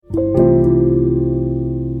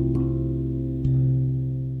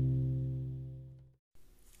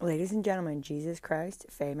and gentlemen, Jesus Christ,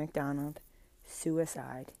 Faye McDonald,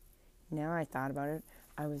 suicide. Now I thought about it,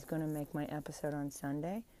 I was going to make my episode on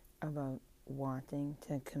Sunday about wanting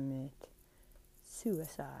to commit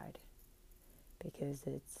suicide. Because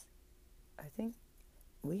I think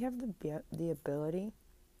we have the ability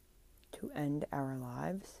to end our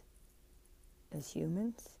lives as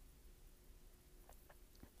humans.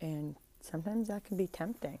 And sometimes that can be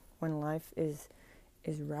tempting when life is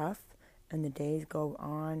rough and the days go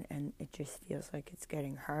on and it just feels like it's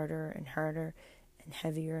getting harder and harder and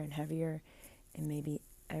heavier, and maybe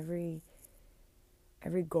every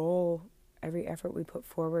goal, every effort we put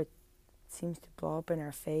forward seems to blow up in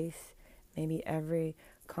our face. Maybe every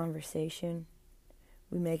conversation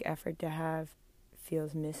we make effort to have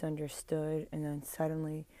feels misunderstood, and then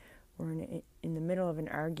suddenly we're in the middle of an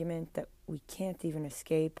argument that we can't even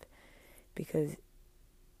escape because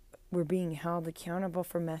we're being held accountable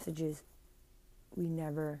for messages we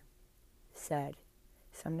never said.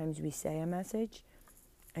 Sometimes we say a message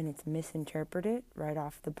and it's misinterpreted right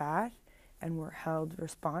off the bat, and we're held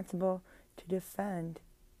responsible to defend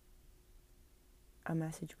a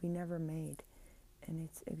message we never made. And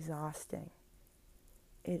it's exhausting.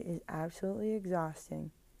 It is absolutely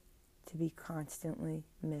exhausting to be constantly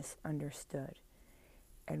misunderstood.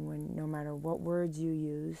 And when no matter what words you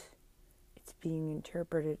use, it's being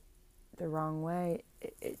interpreted the wrong way,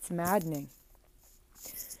 it's maddening.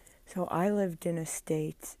 So I lived in a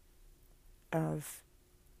state of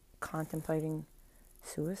contemplating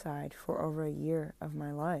suicide for over a year of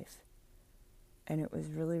my life. And it was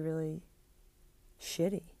really, really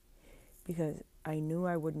shitty because I knew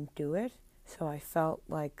I wouldn't do it. So I felt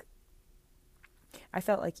like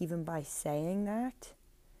even by saying that,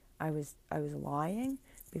 I was lying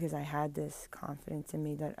because I had this confidence in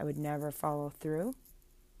me that I would never follow through.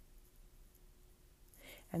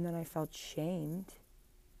 And then I felt shamed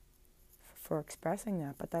for expressing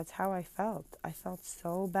that, but that's how I felt. I felt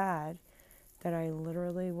so bad that I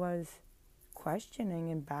literally was questioning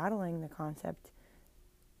and battling the concept,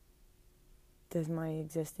 does my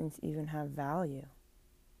existence even have value?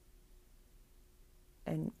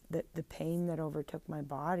 And the pain that overtook my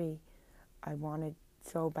body, I wanted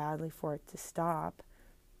so badly for it to stop.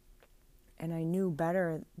 And I knew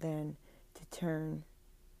better than to turn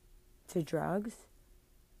to drugs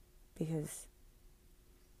because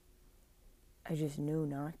I just knew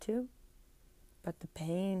not to. But the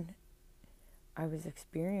pain I was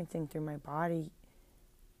experiencing through my body,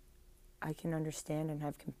 I can understand and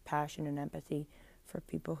have compassion and empathy for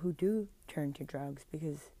people who do turn to drugs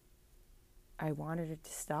because I wanted it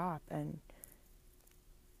to stop, and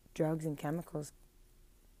drugs and chemicals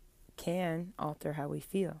can alter how we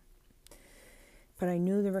feel. But I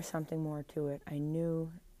knew there was something more to it. I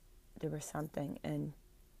knew there was something, and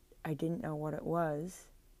I didn't know what it was.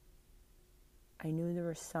 I knew there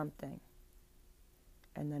was something.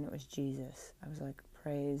 And then it was Jesus. I was like,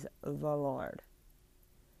 praise the Lord.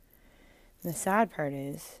 And the sad part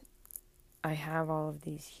is, I have all of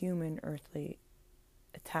these human, earthly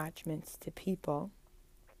attachments to people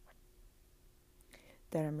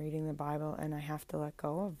that I'm reading the Bible and I have to let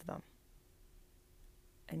go of them.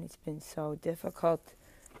 And it's been so difficult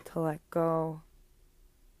to let go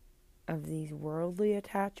of these worldly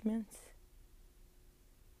attachments.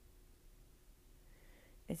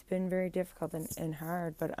 It's been very difficult and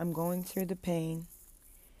hard, but I'm going through the pain.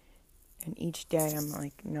 And each day I'm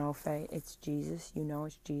like, no, Faye, it's Jesus. You know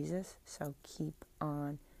it's Jesus. So keep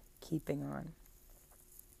on keeping on.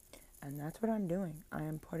 And that's what I'm doing. I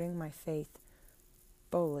am putting my faith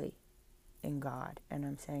fully in God. And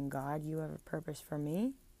I'm saying, God, you have a purpose for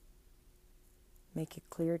me. Make it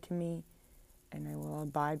clear to me. And I will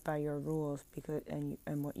abide by your rules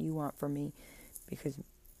and what you want for me. Because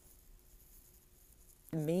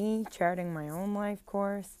me charting my own life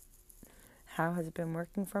course, how has it been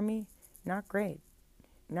working for me? Not great.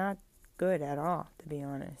 Not good at all, to be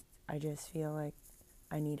honest. I just feel like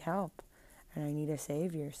I need help. And I need a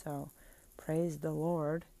Savior, so praise the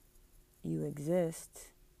Lord, you exist,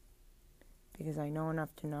 because I know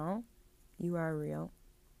enough to know you are real,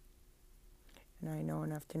 and I know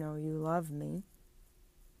enough to know you love me,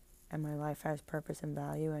 and my life has purpose and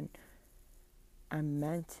value, and I'm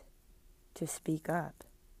meant to speak up,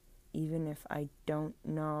 even if I don't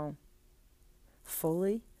know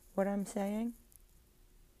fully what I'm saying.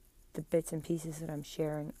 The bits and pieces that I'm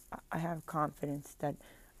sharing, I have confidence that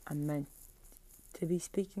I'm meant to be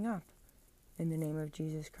speaking up in the name of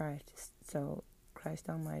Jesus Christ. So, Christ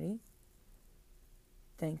Almighty,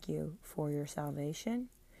 thank you for your salvation,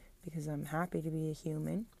 because I'm happy to be a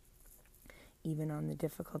human, even on the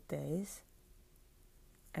difficult days.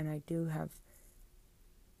 And I do have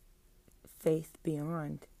faith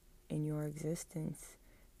beyond in your existence.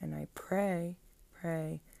 And I pray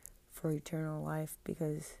for eternal life,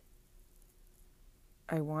 because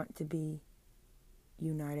I want to be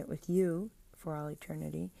united with you for all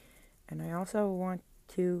eternity. And I also want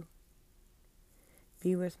to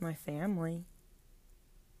be with my family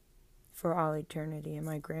for all eternity, and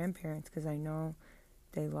my grandparents, because I know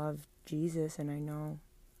they love Jesus, and I know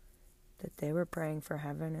that they were praying for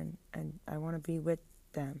heaven, and I want to be with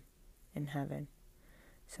them in heaven.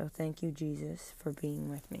 So thank you, Jesus, for being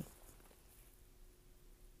with me.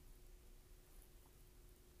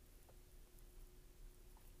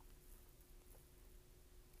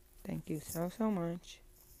 Thank you so much.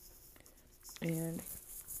 And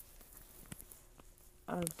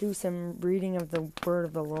I'll do some reading of the word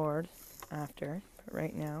of the Lord after. But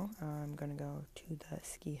right now, I'm going to go to the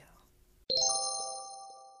ski hill.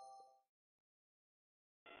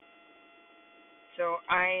 So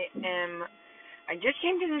I just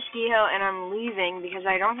came to the ski hill, and I'm leaving because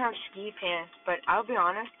I don't have ski pants. But I'll be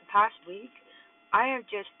honest, the past week, I have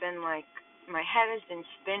just been like, my head has been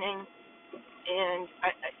spinning, and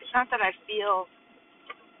it's not that I feel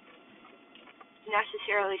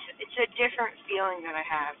necessarily, it's a different feeling that I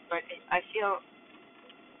have, but I feel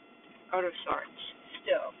out of sorts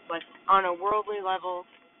still. Like, on a worldly level,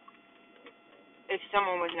 if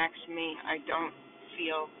someone was next to me, I don't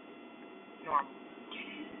feel normal.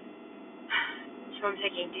 So I'm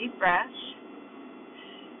taking deep breaths,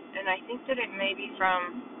 and I think that it may be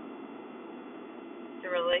from the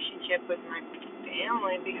relationship with my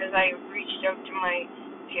family, because I reached out to my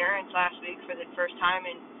parents last week for the first time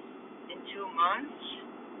in 2 months.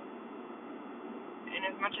 And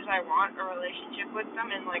as much as I want a relationship with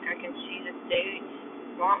them, and like I can see that they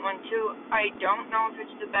want one too, I don't know if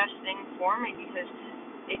it's the best thing for me, because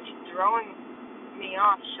it's throwing me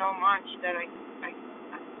off so much that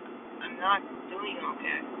I'm not doing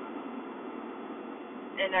okay.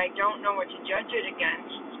 And I don't know what to judge it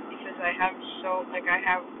against, because I have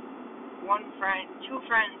two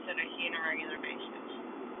friends that I see on a regular basis.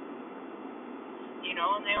 You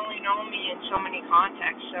know, and they only know me in so many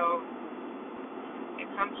contexts, so it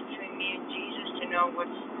comes between me and Jesus to know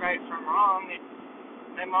what's right from wrong. And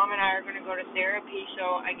my mom and I are going to go to therapy,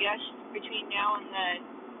 so I guess between now and then,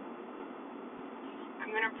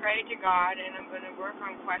 I'm going to pray to God, and I'm going to work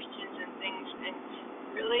on questions and things, and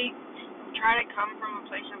really try to come from a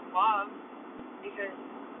place of love, because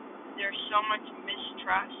there's so much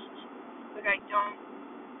mistrust. Like, I don't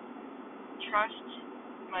trust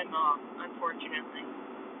my mom, unfortunately.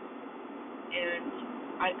 And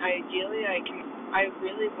ideally, I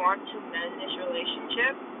really want to mend this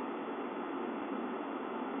relationship,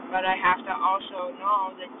 but I have to also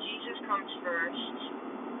know that Jesus comes first.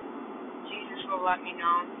 Jesus will let me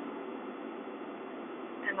know.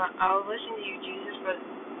 And I'll listen to you, Jesus, but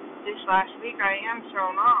this last week I am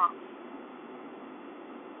thrown off.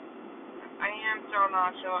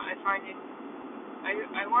 So I find it,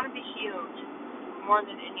 I want to be healed more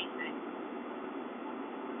than anything.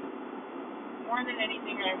 More than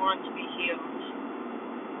anything, I want to be healed.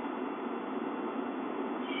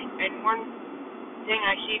 And one thing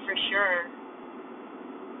I see for sure,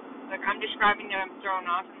 like, I'm describing that I'm thrown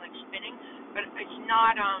off and like spinning, but it's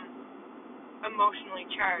not emotionally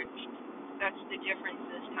charged. That's the difference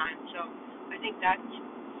this time. So I think that's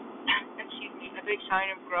a big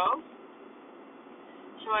sign of growth.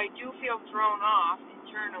 So I do feel thrown off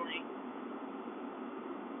internally,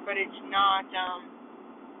 but it's not,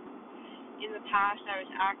 in the past I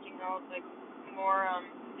was acting out like more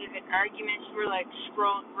vivid arguments were like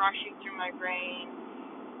rushing through my brain.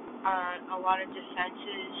 A lot of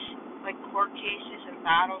defenses, like court cases and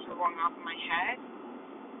battles, were going off in my head,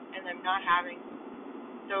 and I'm not having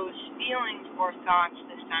those feelings or thoughts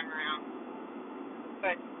this time around.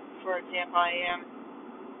 But for example, I am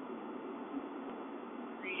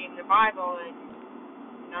reading the Bible and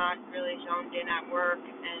not really zoned in at work,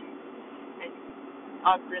 and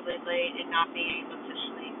up really late and not being able to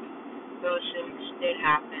sleep. Those things did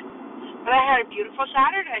happen. But I had a beautiful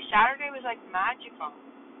Saturday. Saturday was like magical.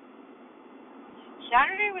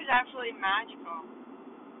 Saturday was absolutely magical.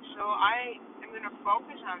 So I am going to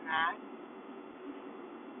focus on that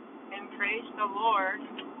and praise the Lord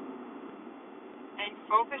and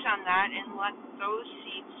focus on that and let those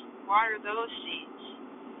seeds, water those seeds,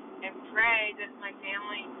 and pray that my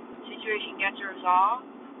family situation gets resolved,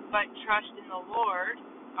 but trust in the Lord.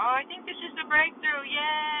 Oh, I think this is the breakthrough.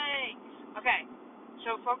 Yay! Okay,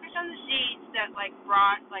 so focus on the seeds that like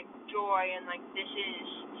brought like joy, and like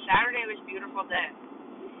Saturday was a beautiful day.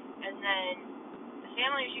 And then the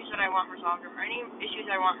family issues that I want resolved, or any issues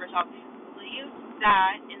I want resolved, leave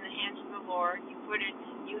that in the hands of the Lord.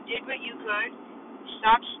 You did what you could.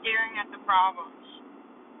 Stop staring at the problems.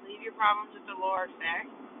 Leave your problems with the Lord, Faye.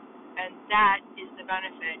 And that is the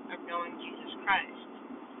benefit of knowing Jesus Christ,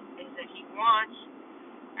 is that he wants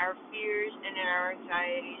our fears and our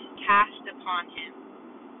anxieties cast upon him.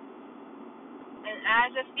 And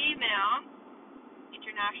as a female,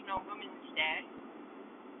 International Women's Day,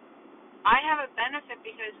 I have a benefit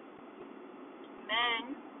because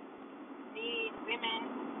men need women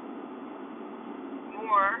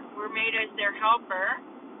more. We're made as their helper.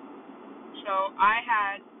 So I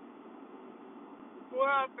had more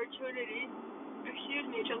opportunity,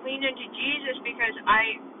 to lean into Jesus because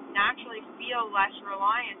I naturally feel less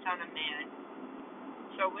reliance on a man.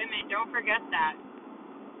 So women, don't forget that.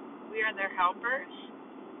 We are their helpers,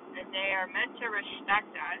 and they are meant to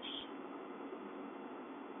respect us,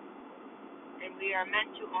 and we are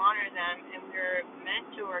meant to honor them, and we're meant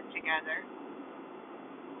to work together.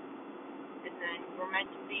 And then we're meant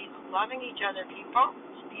to be loving each other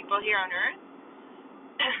people here on earth.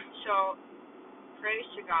 So praise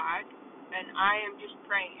to God, and I am just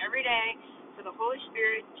praying every day for the Holy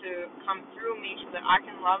Spirit to come through me so that I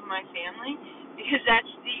can love my family, because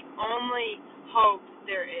that's the only hope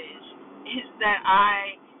there is that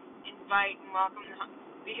I invite and welcome them,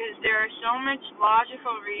 because there are so much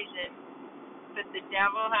logical reason that the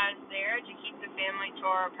devil has there to keep the family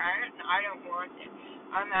tore apart, and I don't want it.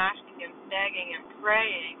 I'm asking and begging and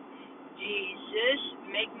praying, Jesus,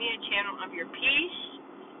 make me a channel of your peace,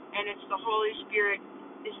 and it's the Holy Spirit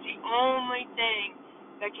is the only thing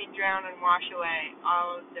that can drown and wash away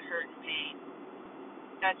all of the hurt and pain.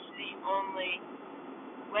 That's the only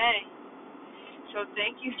way. So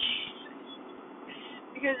thank you, Jesus.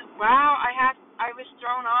 Because wow, I was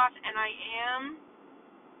thrown off, and I am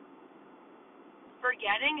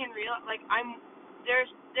forgetting and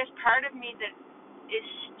there's part of me that is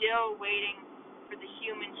still waiting for the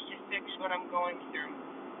humans to fix what I'm going through.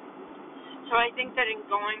 So I think that in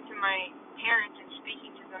going to my parents and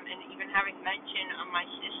speaking to them and even having mention of my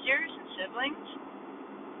sisters and siblings,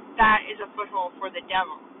 that is a foothold for the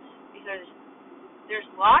devil, because there's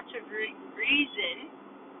lots of reason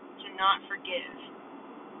to not forgive.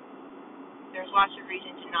 There's lots of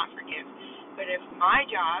reason to not forgive. But if my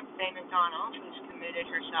job, Faye McDonald, who's committed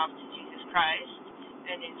herself to Jesus Christ,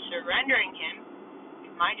 and in surrendering him,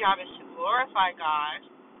 if my job is to glorify God,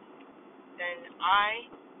 then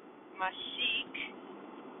I must seek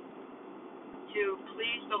to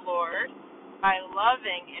please the Lord by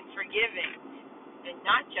loving and forgiving and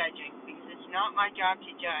not judging, because it's not my job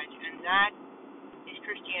to judge, and that is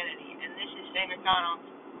Christianity. And this is Faye McDonald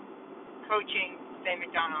coaching Faye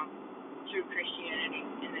McDonald through Christianity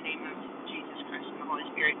in the name of Jesus Christ and the Holy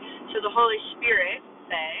Spirit. So the Holy Spirit,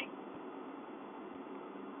 Faye,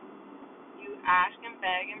 you ask and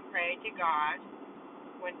beg and pray to God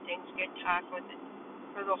when things get tough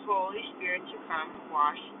for the Holy Spirit to come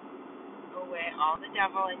wash away all the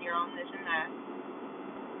devil and your own this and that,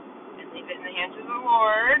 and leave it in the hands of the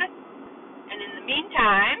Lord. And in the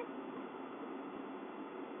meantime,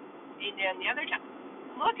 and the other time,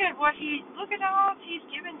 look at all he's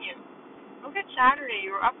given you. Look at Saturday.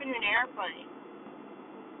 You were up in an airplane.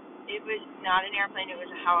 It was not an airplane. It was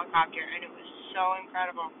a helicopter, and it was so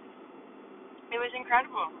incredible. It was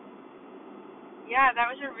incredible. Yeah, that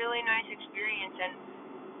was a really nice experience, and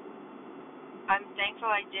I'm thankful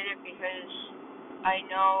I did it, because I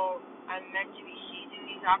know I'm meant to be seizing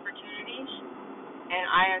these opportunities, and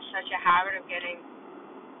I have such a habit of getting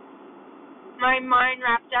my mind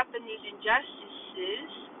wrapped up in these injustices.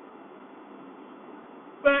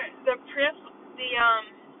 But the privilege,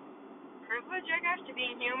 I guess, to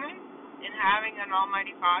being human and having an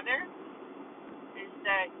Almighty Father is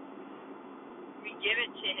that we give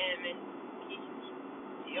it to him and he can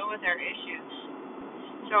deal with our issues.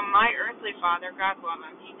 So my earthly father, God love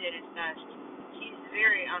him, he did his best. He's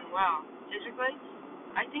very unwell physically.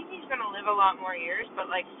 I think he's going to live a lot more years, but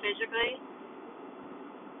physically,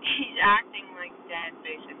 he's acting like dead,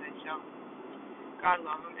 basically. So God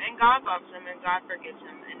love him, and God loves him, and God forgives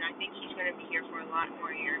him, and I think he's going to be here for a lot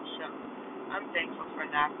more years. So I'm thankful for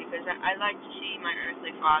that, because I like to see my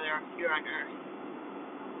earthly father here on earth.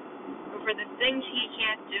 But for the things he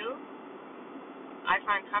can't do, I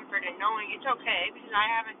find comfort in knowing it's okay, because I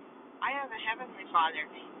have a heavenly Father,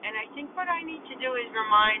 and I think what I need to do is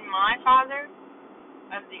remind my Father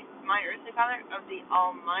my earthly Father of the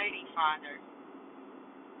Almighty Father,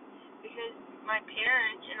 because my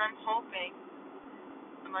parents, and I'm hoping,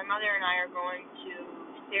 my mother and I are going to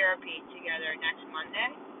therapy together next Monday,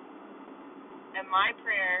 and my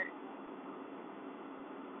prayer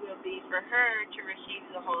will be for her to receive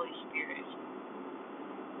the Holy Spirit.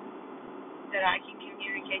 that I can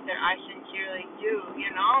communicate that I sincerely do,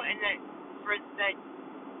 and that for that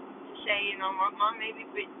to say, Mom, maybe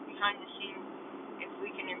behind the scenes, if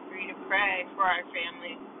we can agree to pray for our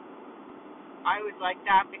family, I would like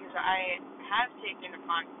that, because I have taken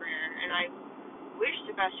upon prayer, and I wish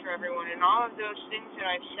the best for everyone, and all of those things that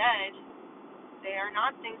I've said, they are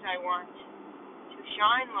not things I want to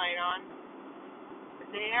shine light on, but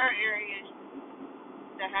they are areas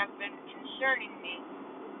that have been concerning me,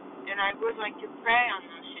 and I would like to pray on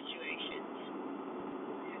those situations,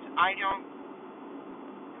 because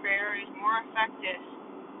prayer is more effective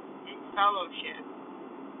in fellowship,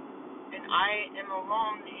 and I am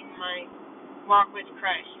alone in my walk with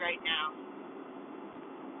Christ right now,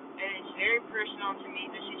 and it's very personal to me,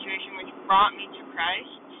 the situation which brought me to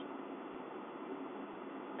Christ,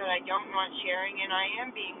 that I don't want sharing, and I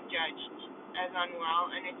am being judged as unwell,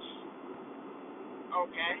 and it's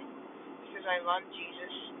okay, because I love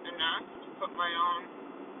Jesus enough to put my own,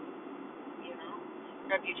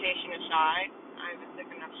 reputation aside. I have a thick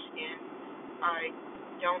enough skin. I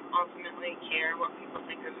don't ultimately care what people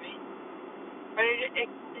think of me, but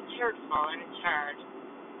it's hurtful and it's hard.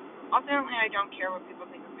 Ultimately, I don't care what people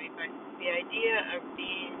think of me, but the idea of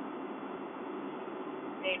being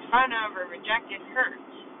made fun of or rejected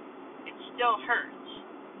hurts. It still hurts,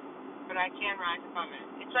 but I can rise above it.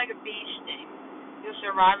 It's like a bee sting. You'll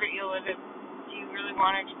survive it, you'll live it. Do you really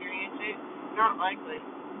want to experience it? Not likely.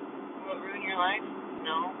 Will it ruin your life?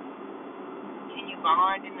 No. Can you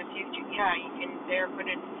bond in the future? Yeah, you can put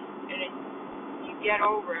it, and you get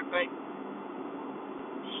over it, but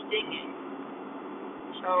stinging.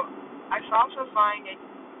 So I also find it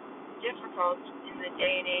difficult in the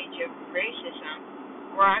day and age of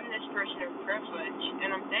racism, where I'm this person of privilege, and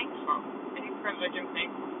I'm thankful. Any privilege, I'm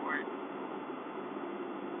thankful for it.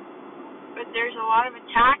 But there's a lot of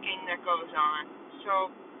attacking that goes on. So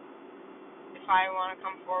if I want to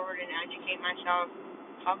come forward and educate myself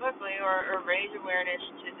publicly or raise awareness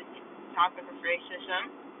to the topic of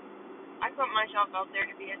racism, I put myself out there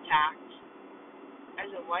to be attacked as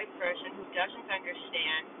a white person who doesn't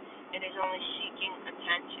understand and is only seeking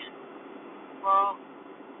attention. Well,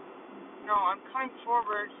 no, I'm coming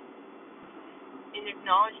forward in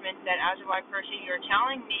acknowledgement that as a white person, you're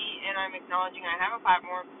telling me, and I'm acknowledging I have a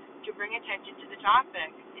platform to bring attention to the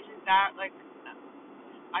topic. Isn't that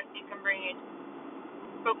I think I'm bringing it.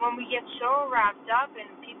 But when we get so wrapped up in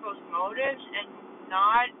people's motives and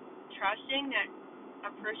not trusting that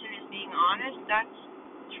a person is being honest, that's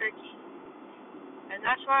tricky. And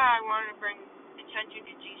that's why I want to bring attention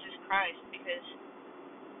to Jesus Christ, because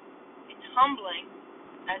it's humbling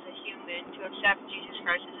as a human to accept Jesus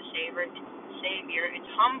Christ as a Savior.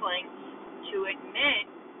 It's humbling to admit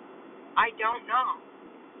I don't know.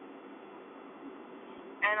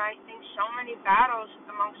 And I think so many battles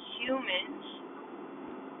amongst humans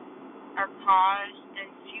are caused and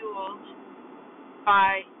fueled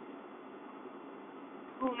by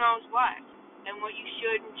who knows what and what you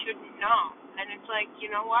should and shouldn't know. And it's like,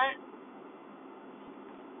 you know what?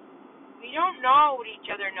 We don't know what each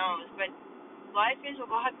other knows, but life is a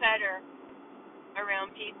lot better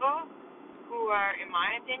around people who are, in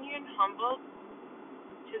my opinion, humbled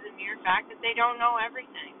to the mere fact that they don't know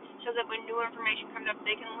everything, so that when new information comes up,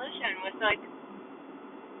 they can listen with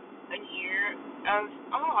an ear of,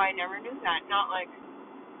 oh, I never knew that, not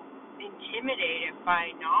intimidated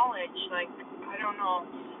by knowledge. I don't know,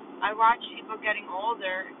 I watch people getting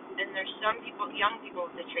older, and there's some people, young people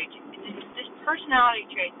with the trait. It's this personality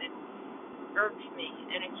trait that irks me,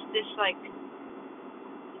 and it's this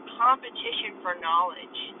competition for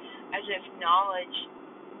knowledge, as if knowledge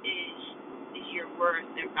is your worth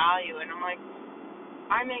and value. And I'm like,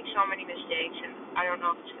 I make so many mistakes, and I don't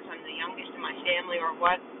know if it's because I'm the youngest in my family or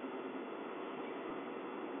what,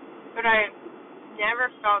 but I never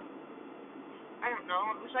felt, I don't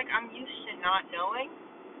know, it was like I'm used to not knowing,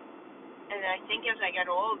 and I think as I get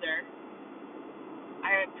older,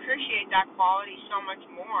 I appreciate that quality so much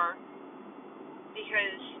more,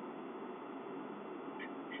 because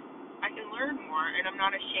I can learn more, and I'm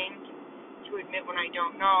not ashamed to admit when I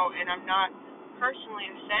don't know, and I'm not personally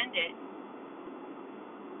offended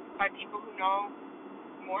by people who know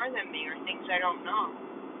more than me or things I don't know.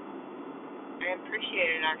 I appreciate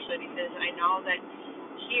it, actually, because I know that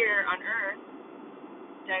here on Earth,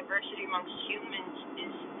 diversity amongst humans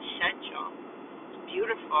is essential. It's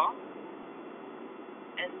beautiful,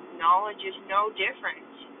 and knowledge is no different.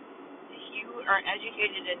 If you are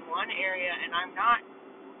educated in one area and I'm not,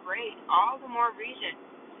 great, all the more reason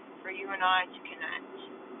for you and I to connect.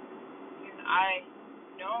 And I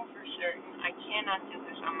know for certain I cannot do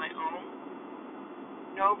this on my own.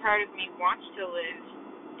 No part of me wants to live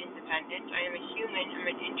independent. I am a human. I'm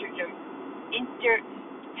an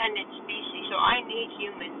interdependent species, so I need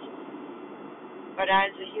humans. But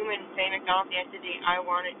as a human, Faye McDonald, the entity, I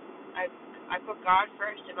put God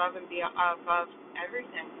first above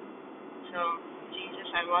everything. So, Jesus,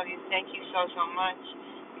 I love you. Thank you so much,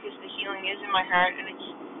 because the healing is in my heart, and it's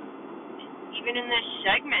even in this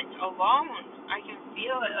segment alone, I can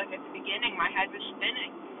feel it. Like at the beginning, my head was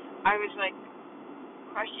spinning. I was like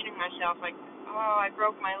questioning myself, like, oh, I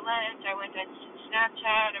broke my lens. I went on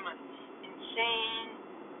Snapchat. Am I insane?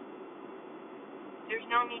 There's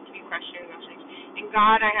no need to be questioning those things. In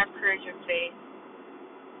God, I have courage and faith.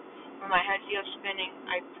 When my head feels spinning,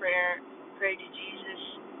 I pray to Jesus,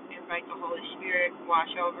 invite the Holy Spirit,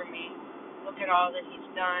 wash over me, look at all that He's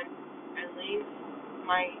done, and leave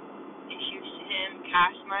my issues to Him,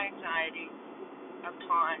 cast my anxiety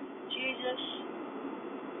upon Jesus,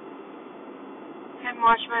 and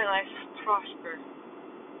watch my life prosper.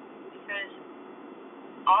 Because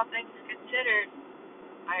all things considered,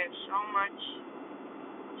 I have so much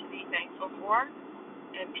to be thankful for,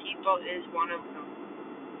 and people is one of them.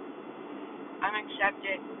 I'm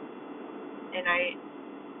accepted, and I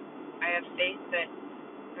have faith that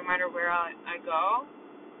no matter where I go,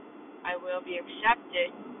 I will be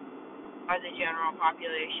accepted by the general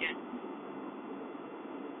population.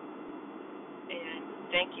 And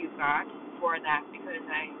thank you, God, for that, because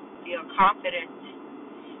I feel confident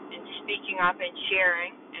in speaking up and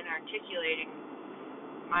sharing and articulating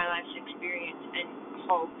my life's experience and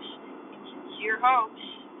hopes, and sincere hopes,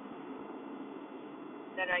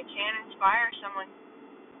 that I can inspire someone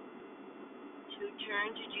to turn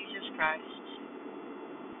to Jesus Christ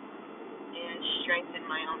and strengthen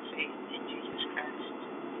my own faith in Jesus Christ,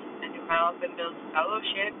 and develop and build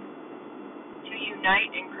fellowship to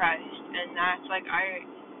unite in Christ. And that's like I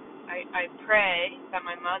pray that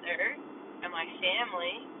my mother and my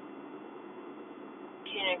family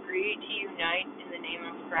can agree to unite in the name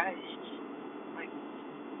of Christ. Like,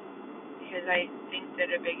 because I think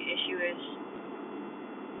that a big issue is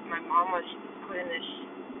my mom was put in this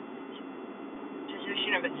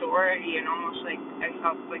position of authority, and almost like I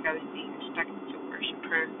felt like I was being expected to worship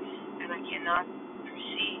her, and I cannot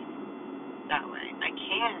proceed that way. I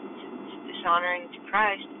can't. It's dishonoring to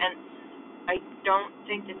Christ, and I don't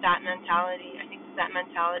think that mentality, I think that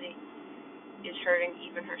mentality is hurting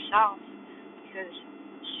even herself, because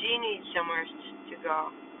she needs somewhere to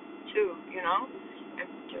go to, and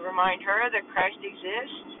to remind her that Christ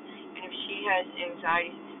exists, and if she has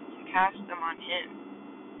anxiety, to cast them on Him.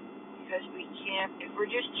 Because we can't, if we're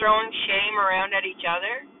just throwing shame around at each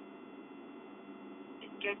other,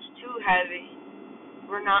 it gets too heavy.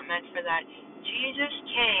 We're not meant for that. Jesus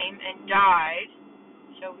came and died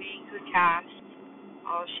so we could cast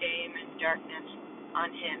all shame and darkness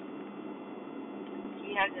on Him.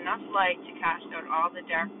 He has enough light to cast out all the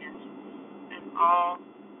darkness, and all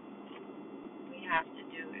we have to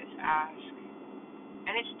do is ask.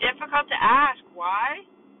 And it's difficult to ask. Why?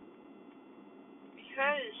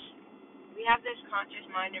 Because we have this conscious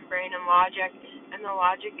mind and brain and logic, and the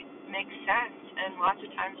logic makes sense, and lots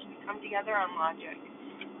of times we come together on logic.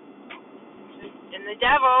 And the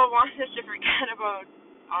devil wants us to forget about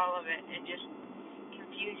all of it and just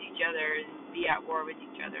confuse each other and be at war with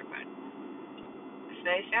each other. But if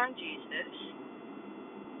they found Jesus,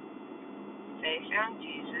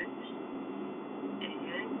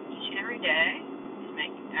 and each and every day is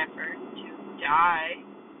making effort to die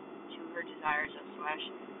to her desires of flesh,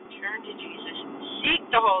 turn to Jesus, seek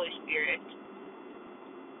the Holy Spirit,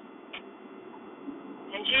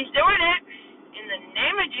 and she's doing it. In the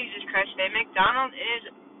name of Jesus Christ, Faye McDonald is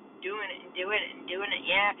doing it,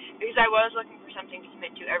 yeah, because I was looking for something to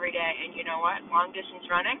commit to every day, and you know what, long distance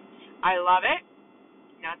running, I love it.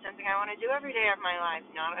 Not something I want to do every day of my life,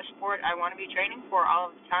 not a sport I want to be training for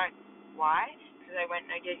all of the time. Why? Because I went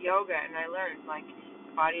and I did yoga, and I learned, like,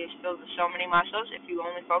 the body is filled with so many muscles. If you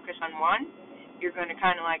only focus on one, you're going to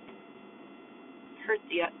kind of like hurt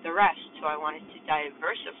the rest. So I wanted to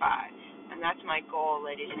diversify, and that's my goal,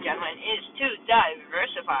 ladies and gentlemen, is to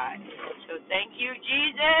diversify. So thank you,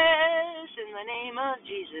 Jesus, in the name of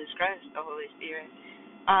Jesus Christ, the Holy Spirit.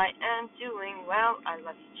 I am doing well. I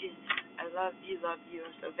love you, Jesus. I love you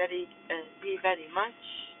so very, very much.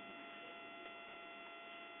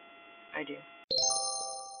 I do.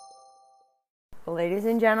 Well, ladies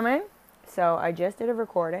and gentlemen, so I just did a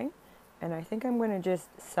recording, and I think I'm going to just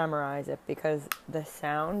summarize it because the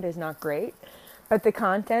sound is not great, but the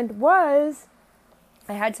content was,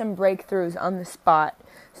 I had some breakthroughs on the spot.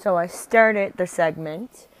 So I started the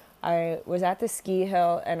segment. I was at the ski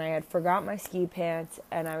hill, and I had forgot my ski pants,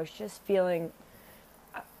 and I was just feeling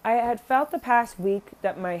I had felt the past week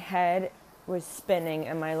that my head was spinning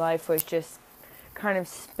and my life was just kind of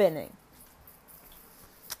spinning,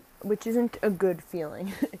 which isn't a good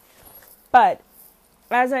feeling. But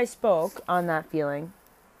as I spoke on that feeling,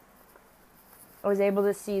 I was able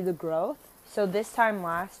to see the growth. So this time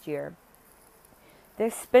last year,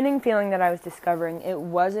 this spinning feeling that I was discovering,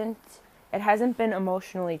 it hasn't been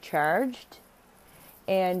emotionally charged,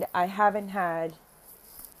 and I haven't had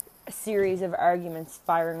a series of arguments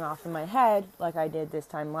firing off in my head like I did this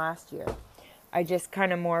time last year. I just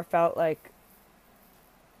kind of more felt like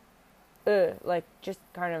just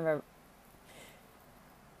kind of a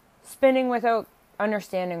spinning without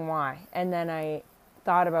understanding why. And then I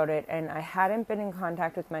thought about it, and I hadn't been in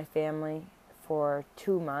contact with my family for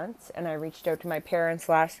 2 months, and I reached out to my parents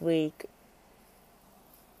last week.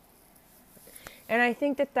 And I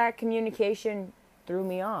think that communication threw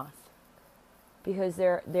me off, because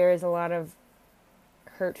there is a lot of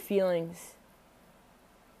hurt feelings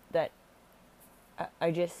that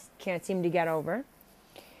I just can't seem to get over.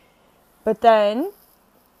 But then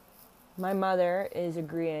my mother is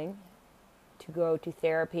agreeing to go to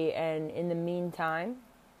therapy, and in the meantime,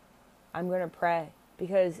 I'm going to pray.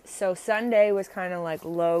 Because Sunday was kind of like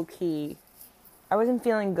low key. I wasn't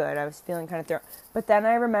feeling good. I was feeling kind of but then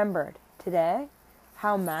I remembered today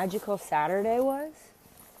how magical Saturday was.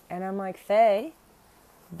 And I'm like, Faye,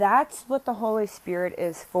 that's what the Holy Spirit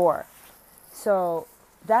is for. So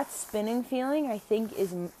that spinning feeling, I think,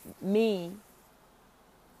 is me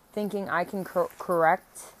thinking I can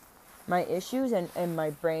correct my issues and my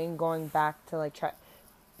brain going back to like try.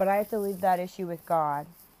 But I have to leave that issue with God.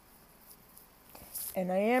 And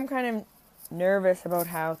I am kind of nervous about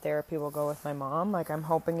how therapy will go with my mom. Like, I'm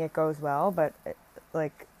hoping it goes well, but I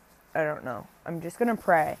don't know. I'm just going to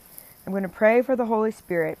pray. I'm going to pray for the Holy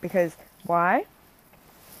Spirit, because why?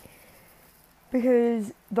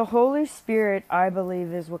 Because the Holy Spirit, I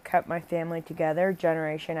believe, is what kept my family together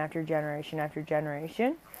generation after generation after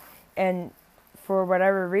generation. And for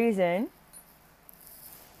whatever reason,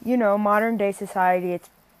 modern day society, it's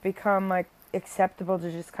become like acceptable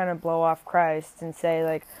to just kind of blow off Christ and say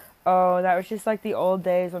like, oh, that was just like the old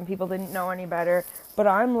days when people didn't know any better. But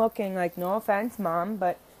I'm looking like, no offense, Mom,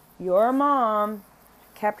 but your mom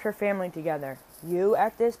kept her family together. You,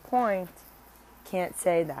 at this point, can't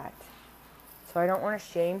say that. So I don't want to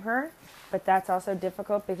shame her, but that's also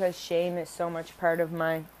difficult because shame is so much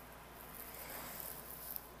a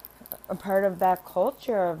part of that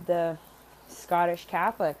culture of the Scottish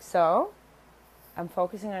Catholics. So I'm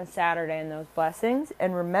focusing on Saturday and those blessings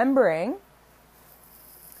and remembering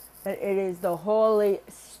that it is the Holy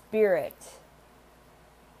Spirit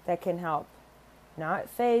that can help. Not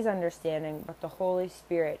Faye's understanding, but the Holy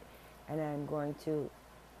Spirit. And I'm going to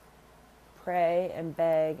pray and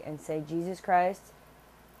beg and say, Jesus Christ,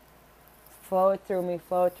 flow it through me,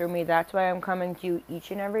 flow it through me. That's why I'm coming to you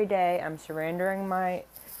each and every day. I'm surrendering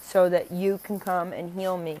so that you can come and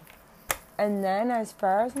heal me. And then as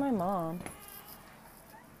far as my mom,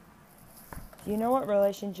 do you know what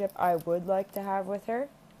relationship I would like to have with her?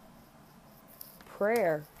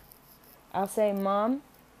 Prayer. I'll say, Mom,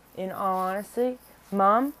 in all honesty,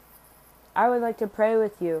 Mom, I would like to pray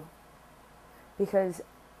with you, because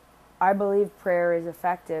I believe prayer is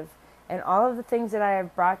effective. And all of the things that I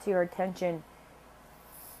have brought to your attention,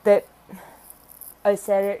 that I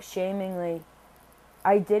said it shamingly,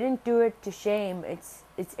 I didn't do it to shame. It's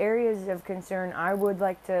areas of concern I would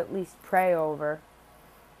like to at least pray over.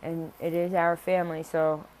 And it is our family,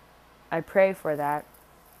 so I pray for that.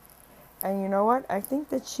 And you know what? I think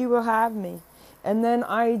that she will have me. And then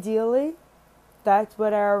ideally, that's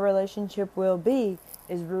what our relationship will be,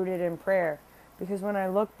 is rooted in prayer. Because when I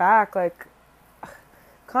look back, like,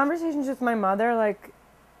 conversations with my mother, like,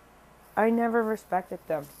 I never respected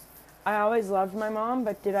them. I always loved my mom,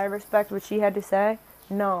 but did I respect what she had to say?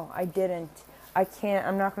 No, I didn't.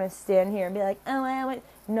 I'm not going to stand here and be like, oh,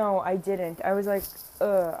 no, I didn't. I was like,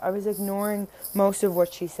 I was ignoring most of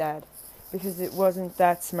what she said because it wasn't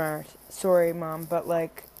that smart. Sorry, Mom, but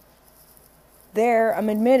like, I'm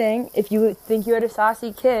admitting, if you think you had a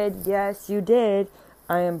saucy kid, yes, you did.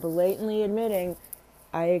 I am blatantly admitting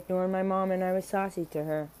I ignored my mom and I was saucy to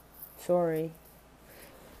her. Sorry.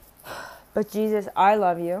 But Jesus, I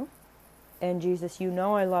love you. And Jesus,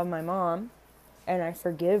 I love my mom. And I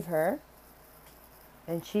forgive her.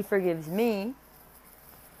 And she forgives me.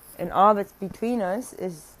 And all that's between us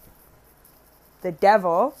is the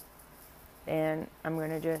devil. And I'm going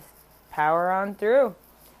to just power on through.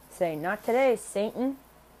 Say, not today, Satan.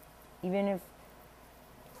 And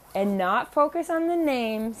not focus on the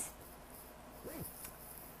names.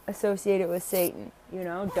 associate it with Satan. You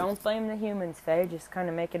know, don't blame the humans, Faye. Just kind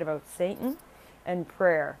of make it about Satan and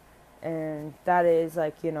prayer. And that is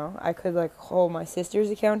like, you know, I could like hold my sisters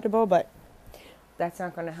accountable, but that's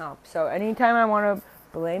not going to help. So anytime I want to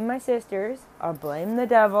blame my sisters, I'll blame the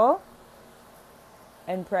devil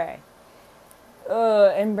and pray.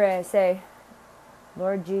 And pray. Say,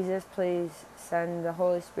 Lord Jesus, please send the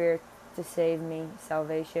Holy Spirit to save me,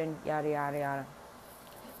 salvation, yada, yada, yada.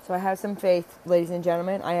 So I have some faith, ladies and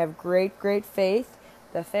gentlemen. I have great, great faith.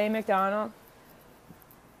 The Faye McDonald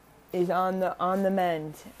is on the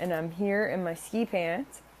mend, and I'm here in my ski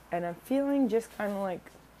pants, and I'm feeling just kind of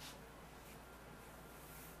like,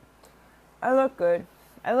 I look good,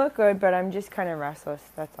 but I'm just kind of restless,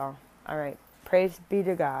 that's all. All right, praise be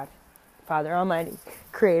to God, Father Almighty,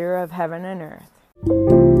 creator of heaven and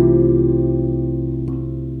earth.